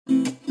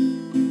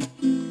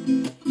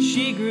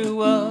She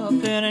grew up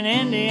in an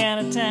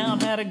Indiana town,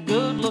 had a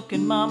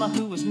good-looking mama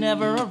who was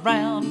never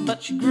around.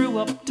 But she grew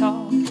up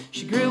tall,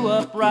 she grew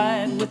up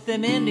right with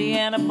them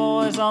Indiana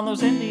boys on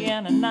those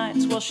Indiana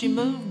nights. Well, she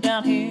moved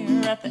down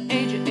here at the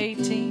age of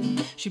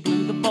 18. She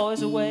blew the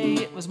boys away,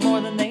 it was more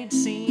than they'd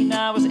seen.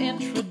 I was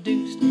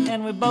introduced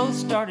and we both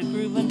started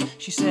grooving.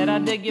 She said, I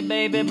dig you,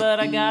 baby, but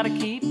I gotta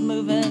keep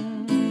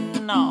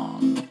moving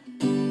on.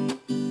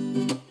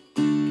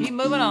 Keep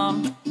moving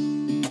on.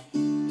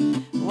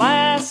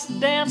 Last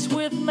dance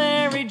with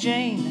Mary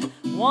Jane,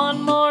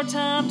 one more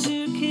time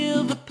to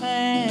kill the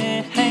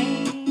pain.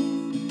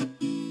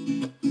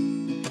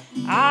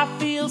 I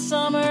feel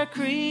summer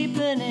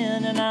creeping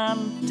in and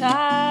I'm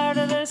tired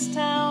of this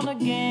town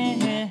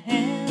again.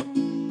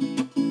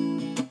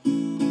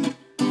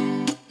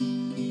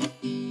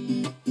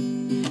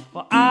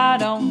 Well, I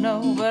don't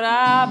know, but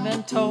I've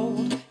been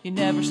told you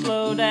never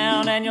slow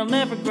down and you'll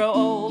never grow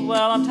old.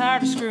 Well, I'm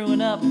tired of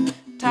screwing up,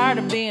 tired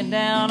of being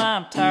down,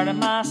 I'm tired of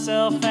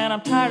myself and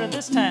I'm tired of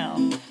this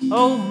town.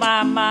 Oh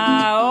my,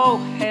 oh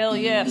hell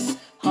yes,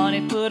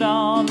 honey, put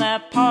on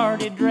that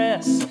party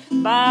dress.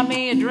 Buy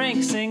me a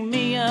drink, sing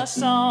me a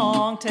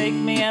song, take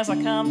me as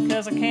I come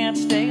 'cause I can't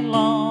stay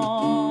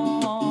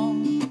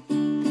long.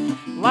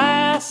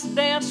 Last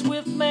dance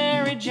with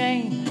Mary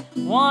Jane,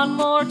 one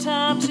more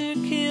time to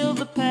kill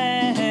the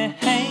pain.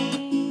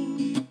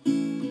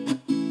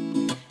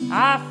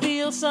 I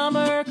feel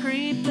summer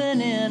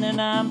creeping in and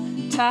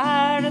I'm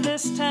tired of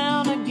this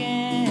town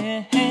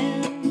again.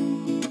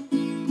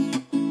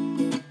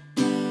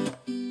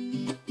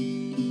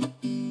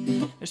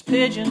 There's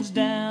pigeons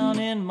down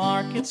in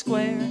Market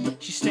Square.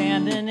 She's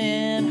standing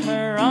in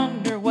her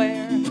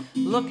underwear,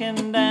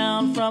 looking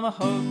down from a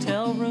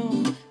hotel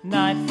room.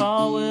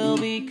 Nightfall will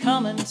be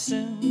coming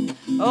soon.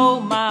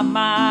 Oh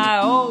my,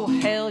 oh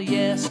hell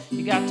yes,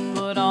 you got to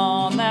put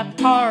on that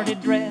party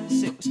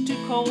dress. It was too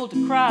cold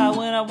to cry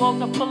when I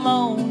woke up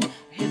alone.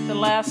 Hit the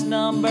last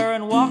number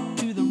and walked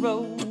to the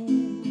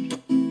road.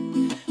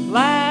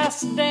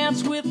 Last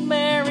dance with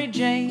Mary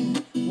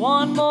Jane,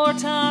 one more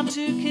time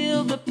to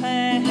kill the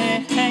pain.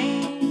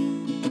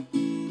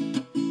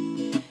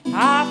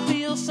 I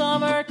feel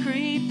summer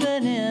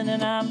creeping in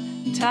and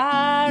I'm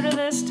tired of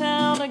this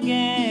town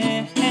again.